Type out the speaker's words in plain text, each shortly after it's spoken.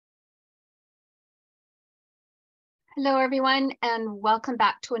Hello, everyone, and welcome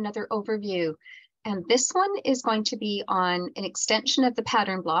back to another overview. And this one is going to be on an extension of the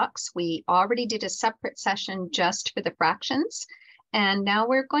pattern blocks. We already did a separate session just for the fractions. And now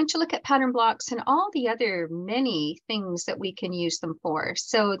we're going to look at pattern blocks and all the other many things that we can use them for.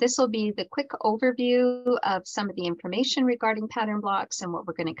 So this will be the quick overview of some of the information regarding pattern blocks and what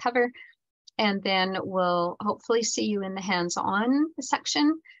we're going to cover. And then we'll hopefully see you in the hands-on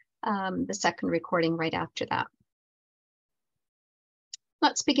section, the second recording right after that.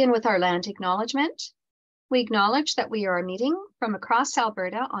 Let's begin with our land acknowledgement. We acknowledge that we are meeting from across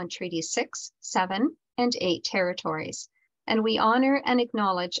Alberta on Treaty 6, 7, and 8 territories, and we honor and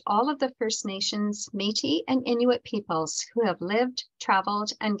acknowledge all of the First Nations, Métis, and Inuit peoples who have lived,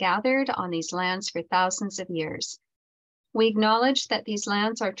 traveled, and gathered on these lands for thousands of years. We acknowledge that these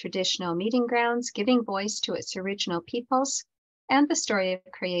lands are traditional meeting grounds, giving voice to its original peoples and the story of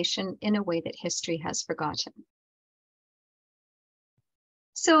creation in a way that history has forgotten.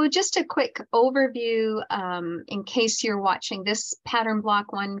 So just a quick overview in case you're watching this pattern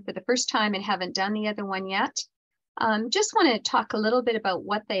block one for the first time and haven't done the other one yet. Just want to talk a little bit about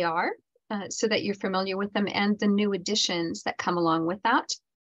what they are so that you're familiar with them and the new additions that come along with that.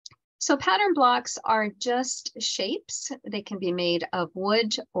 So pattern blocks are just shapes. They can be made of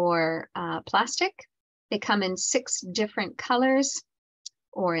wood or plastic. They come in 6 different colors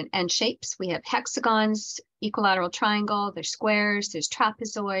and shapes. We have hexagons, equilateral triangle, there's squares, there's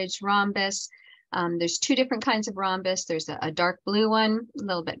trapezoids, rhombus. There's 2 different kinds of rhombus. There's a dark blue one, a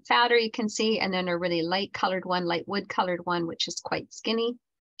little bit fatter, you can see, and then a really light colored one, light wood colored one, which is quite skinny.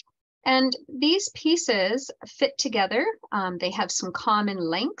 And these pieces fit together. They have some common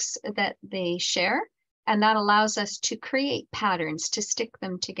lengths that they share, and that allows us to create patterns, to stick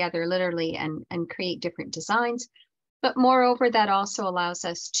them together literally and create different designs. But moreover, that also allows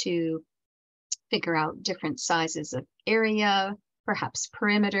us to figure out different sizes of area, perhaps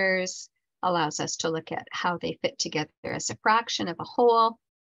perimeters, allows us to look at how they fit together as a fraction of a whole,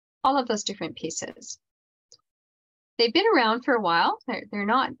 all of those different pieces. They've been around for a while. They're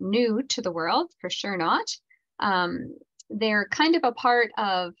not new to the world, for sure not. They're kind of a part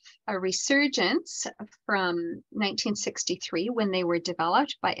of a resurgence from 1963 when they were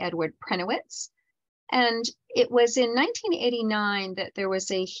developed by Edward Prenowitz. And it was in 1989 that there was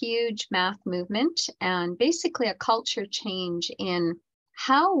a huge math movement and basically a culture change in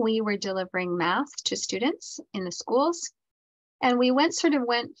how we were delivering math to students in the schools. And we went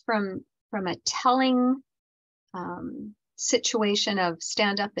from a telling situation of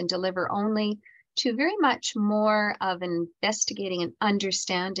stand up and deliver only to very much more of investigating and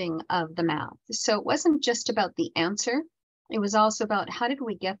understanding of the math. So it wasn't just about the answer. It was also about how did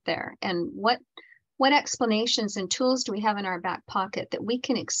we get there and what explanations and tools do we have in our back pocket that we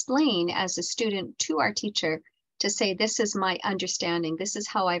can explain as a student to our teacher to say, this is my understanding. This is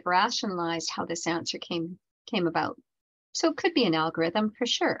how I've rationalized how this answer came about. So it could be an algorithm for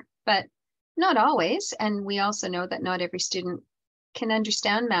sure, but not always. And we also know that not every student can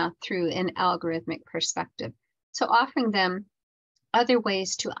understand math through an algorithmic perspective. So offering them other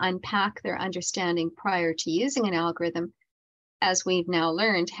ways to unpack their understanding prior to using an algorithm, as we've now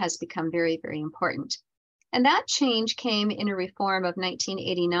learned, has become very, very important. And that change came in a reform of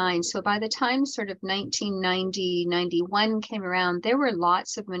 1989. So by the time sort of 1990, 91 came around, there were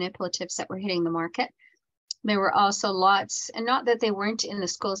lots of manipulatives that were hitting the market. There were also lots, and not that they weren't in the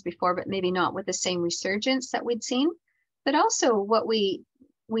schools before, but maybe not with the same resurgence that we'd seen. But also what we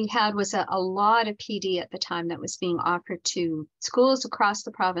had was a lot of PD at the time that was being offered to schools across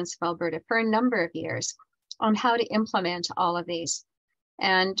the province of Alberta for a number of years on how to implement all of these.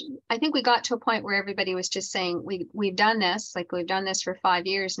 And I think we got to a point where everybody was just saying, we've done this, like we've done this for 5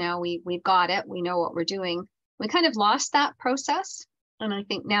 years now, we've got it, we know what we're doing. We kind of lost that process. And I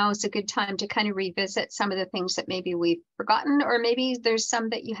think now is a good time to kind of revisit some of the things that maybe we've forgotten, or maybe there's some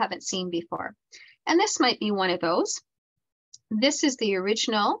that you haven't seen before. And this might be one of those. This is the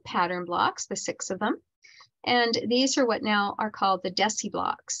original pattern blocks, the 6 of them. And these are what now are called the deci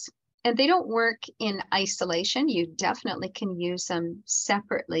blocks. And they don't work in isolation. You definitely can use them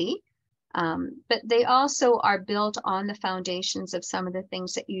separately, but they also are built on the foundations of some of the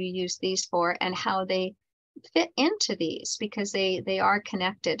things that you use these for and how they fit into these, because they are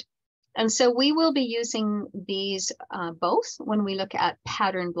connected. And so we will be using these both when we look at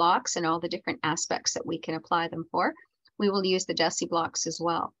pattern blocks and all the different aspects that we can apply them for. We will use the deci blocks as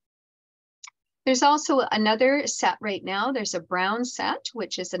well. There's also another set right now. There's a brown set,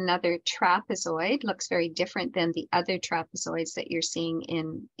 which is another trapezoid. Looks very different than the other trapezoids that you're seeing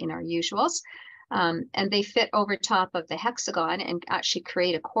in our usuals. And they fit over top of the hexagon and actually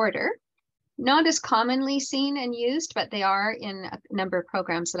create a quarter. not as commonly seen and used, but they are in a number of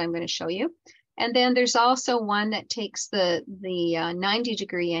programs that I'm going to show you. And then there's also one that takes the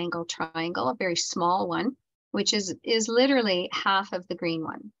 90-degree angle triangle, a very small one, which is literally half of the green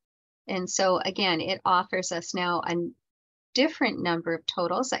one. And so again, it offers us now a different number of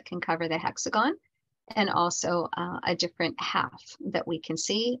totals that can cover the hexagon, and also a different half that we can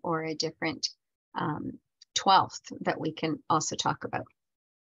see, or a different 12th that we can also talk about.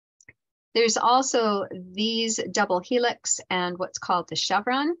 There's also these double helix and what's called the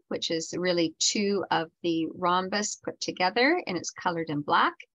chevron, which is really two of the rhombus put together, and it's colored in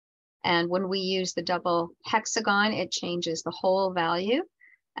black. And when we use the double hexagon, it changes the whole value,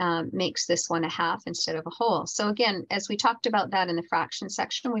 makes this one a half instead of a whole. So again, as we talked about that in the fraction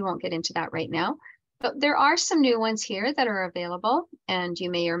section, we won't get into that right now. But there are some new ones here that are available, and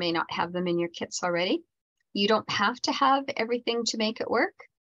you may or may not have them in your kits already. You don't have to have everything to make it work,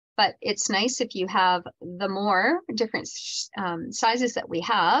 but it's nice if you have the more different sizes that we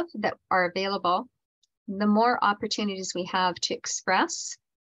have that are available, the more opportunities we have to express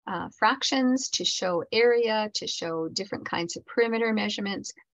fractions, to show area, to show different kinds of perimeter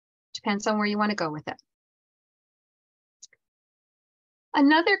measurements. Depends on where you want to go with it.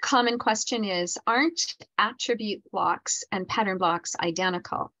 Another common question is, aren't attribute blocks and pattern blocks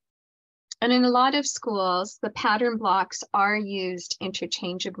identical? And in a lot of schools, the pattern blocks are used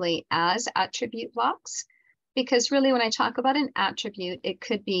interchangeably as attribute blocks, because really when I talk about an attribute, it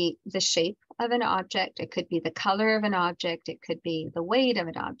could be the shape of an object, it could be the color of an object, it could be the weight of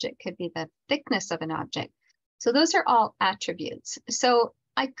an object, it could be the thickness of an object. So those are all attributes. So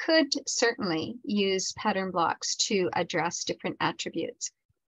I could certainly use pattern blocks to address different attributes.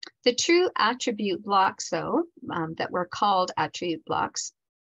 The true attribute blocks, though, that were called attribute blocks,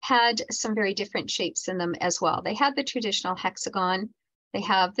 had some very different shapes in them as well. They had the traditional hexagon, they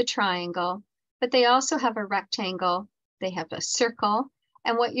have the triangle, but they also have a rectangle, they have a circle,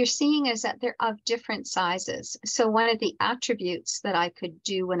 and what you're seeing is that they're of different sizes. So one of the attributes that I could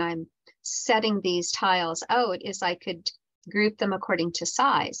do when I'm setting these tiles out is I could group them according to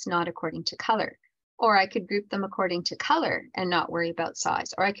size, not according to color. Or I could group them according to color and not worry about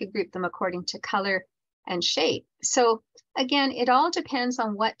size. Or I could group them according to color and shape. So again, it all depends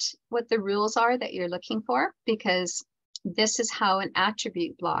on what the rules are that you're looking for, because this is how an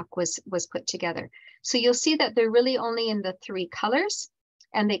attribute block was put together. So you'll see that they're really only in the 3 colors,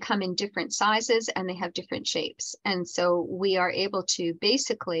 and they come in different sizes and they have different shapes. And so we are able to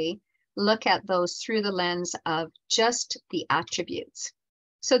basically look at those through the lens of just the attributes.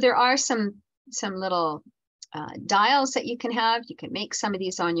 So there are some little dials that you can have. You can make some of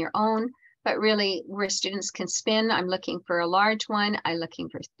these on your own, but really where students can spin, I'm looking for a large one, I'm looking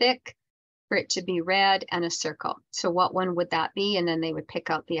for thick, for it to be red, and a circle. So what one would that be? And then they would pick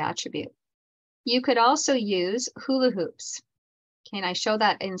out the attribute. You could also use hula hoops. Okay, and I show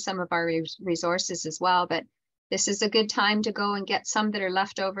that in some of our resources as well, but this is a good time to go and get some that are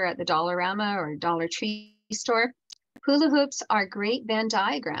left over at the Dollarama or Dollar Tree store. Hula hoops are great Venn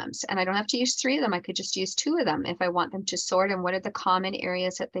diagrams, and I don't have to use 3 of them. I could just use 2 of them if I want them to sort and what are the common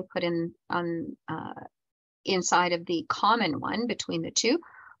areas that they put in on inside of the common one between the 2,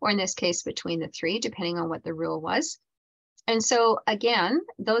 or in this case between the 3, depending on what the rule was. And so again,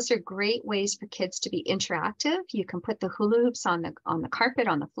 those are great ways for kids to be interactive. You can put the hula hoops on the carpet,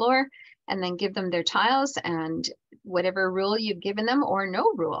 on the floor, and then give them their tiles and whatever rule you've given them, or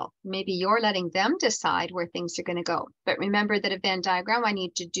no rule. Maybe you're letting them decide where things are going to go. But remember that a Venn diagram, I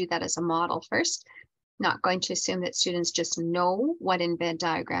need to do that as a model first. Not going to assume that students just know what a Venn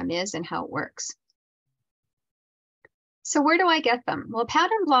diagram is and how it works. So where do I get them? Well,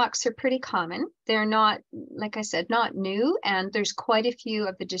 pattern blocks are pretty common. They're not, like I said, not new, and there's quite a few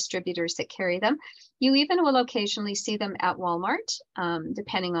of the distributors that carry them. You even will occasionally see them at Walmart,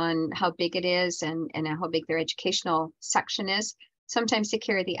 depending on how big it is and how big their educational section is. Sometimes they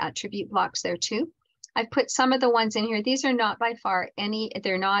carry the attribute blocks there too. I've put some of the ones in here. These are not by far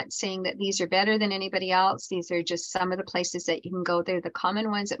they're not saying that these are better than anybody else. These are just some of the places that you can go. They're the common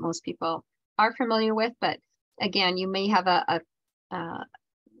ones that most people are familiar with, but again, you may have a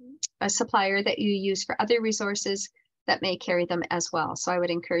supplier that you use for other resources that may carry them as well. So I would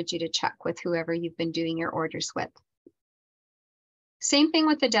encourage you to check with whoever you've been doing your orders with. Same thing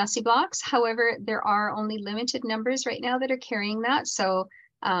with the Deci blocks. However, there are only limited numbers right now that are carrying that. So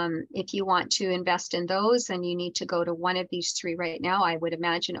if you want to invest in those, then you need to go to one of these 3 right now. I would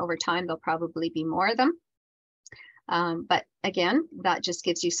imagine over time, there'll probably be more of them. But again, that just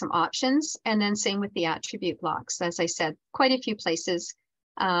gives you some options. And then same with the attribute blocks. As I said, quite a few places.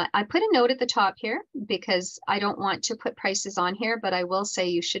 I put a note at the top here because I don't want to put prices on here, but I will say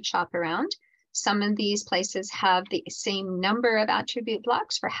you should shop around. Some of these places have the same number of attribute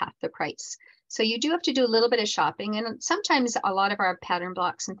blocks for half the price. So you do have to do a little bit of shopping, and sometimes a lot of our pattern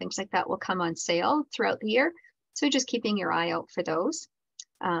blocks and things like that will come on sale throughout the year. So just keeping your eye out for those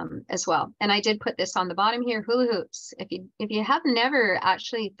as well. And I did put this on the bottom here, hula hoops. If you have never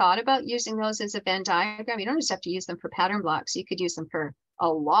actually thought about using those as a Venn diagram, you don't just have to use them for pattern blocks. You could use them for a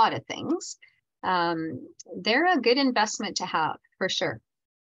lot of things. They're a good investment to have for sure.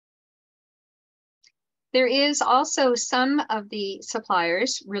 There is also some of the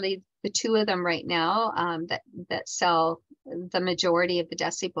suppliers, really the two of them right now, that sell the majority of the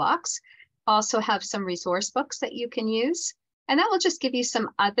DESI blocks, also have some resource books that you can use. And that will just give you some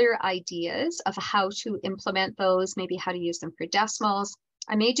other ideas of how to implement those, maybe how to use them for decimals.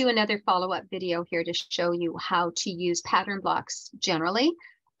 I may do another follow-up video here to show you how to use pattern blocks generally,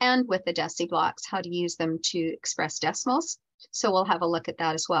 and with the DESI blocks, how to use them to express decimals. So we'll have a look at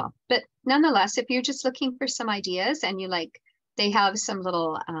that as well. But nonetheless, if you're just looking for some ideas and you like, they have some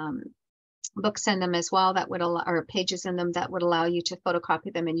little books in them as well that would allow, or pages in them that would allow you to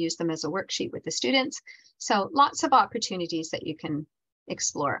photocopy them and use them as a worksheet with the students. So lots of opportunities that you can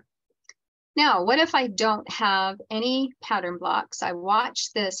explore. Now, what if I don't have any pattern blocks? I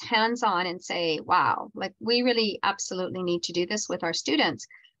watch this hands-on and say, wow, like we really absolutely need to do this with our students.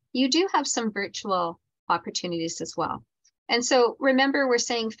 You do have some virtual opportunities as well. And so remember, we're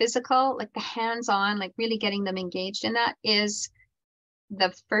saying physical, like the hands-on, like really getting them engaged in that is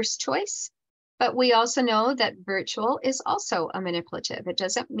the first choice. But we also know that virtual is also a manipulative. It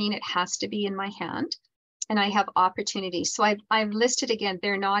doesn't mean it has to be in my hand. And I have opportunities. So I've listed again,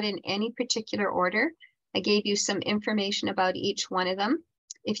 they're not in any particular order. I gave you some information about each one of them.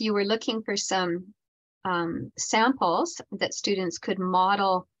 If you were looking for some samples that students could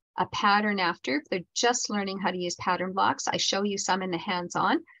model a pattern after, if they're just learning how to use pattern blocks, I show you some in the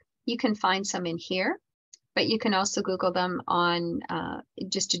hands-on. You can find some in here, but you can also Google them on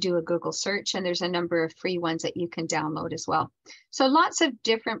just to do a Google search, and there's a number of free ones that you can download as well. So lots of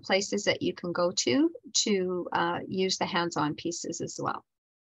different places that you can go to use the hands-on pieces as well.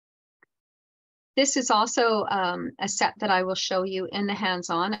 This is also a set that I will show you in the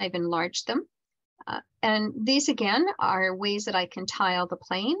hands-on. I've enlarged them. And these again are ways that I can tile the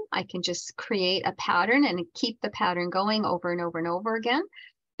plane. I can just create a pattern and keep the pattern going over and over and over again.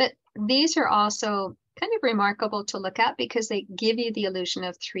 But these are also kind of remarkable to look at because they give you the illusion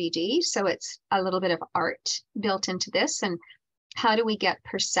of 3D. So it's a little bit of art built into this. And how do we get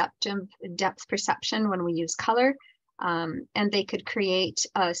perceptive depth perception when we use color? And they could create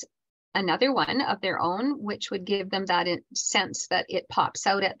another one of their own, which would give them that sense that it pops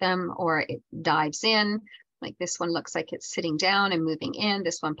out at them or it dives in. Like this one looks like it's sitting down and moving in.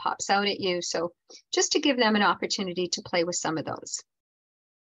 This one pops out at you. So just to give them an opportunity to play with some of those.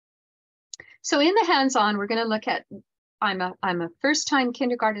 So in the hands-on, we're going to look at, I'm a first-time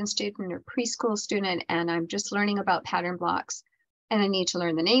kindergarten student or preschool student, and I'm just learning about pattern blocks. And I need to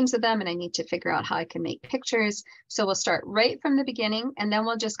learn the names of them, and I need to figure out how I can make pictures. So we'll start right from the beginning, and then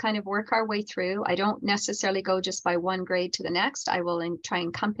we'll just kind of work our way through. I don't necessarily go just by one grade to the next. I will try and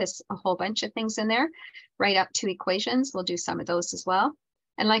encompass a whole bunch of things in there, right up to equations. We'll do some of those as well.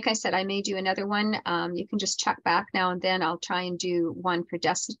 And like I said, I may do another one. You can just check back now and then. I'll try and do one for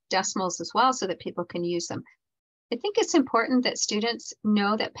decimals as well so that people can use them. I think it's important that students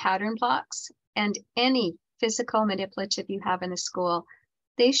know that pattern blocks and any physical manipulative you have in the school,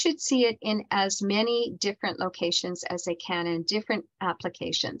 they should see it in as many different locations as they can in different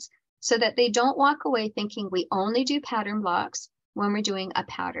applications so that they don't walk away thinking we only do pattern blocks when we're doing a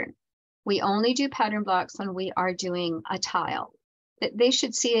pattern. We only do pattern blocks when we are doing a tile. That they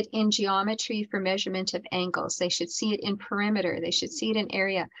should see it in geometry for measurement of angles. They should see it in perimeter. They should see it in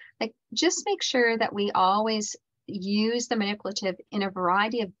area. Like just make sure that we always use the manipulative in a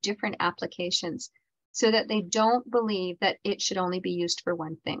variety of different applications so that they don't believe that it should only be used for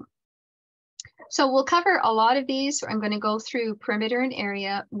one thing. So we'll cover a lot of these. I'm going to go through perimeter and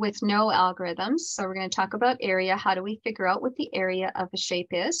area with no algorithms. So we're going to talk about area. How do we figure out what the area of a shape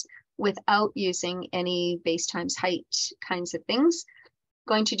is without using any base times height kinds of things?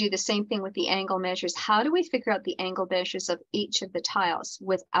 Going to do the same thing with the angle measures. How do we figure out the angle measures of each of the tiles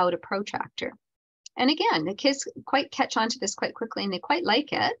without a protractor? And again, the kids quite catch on to this quite quickly and they quite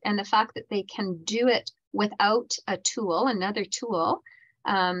like it. And the fact that they can do it without a tool, another tool,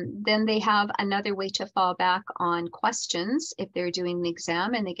 then they have another way to fall back on questions if they're doing the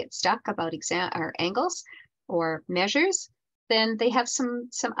exam and they get stuck about exam or angles or measures, then they have some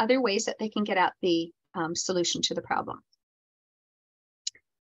other ways that they can get at the solution to the problem.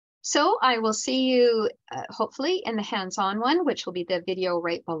 So I will see you hopefully in the hands-on one, which will be the video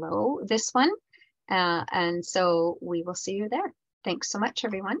right below this one. And so we will see you there. Thanks so much,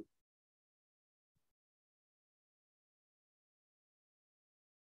 everyone.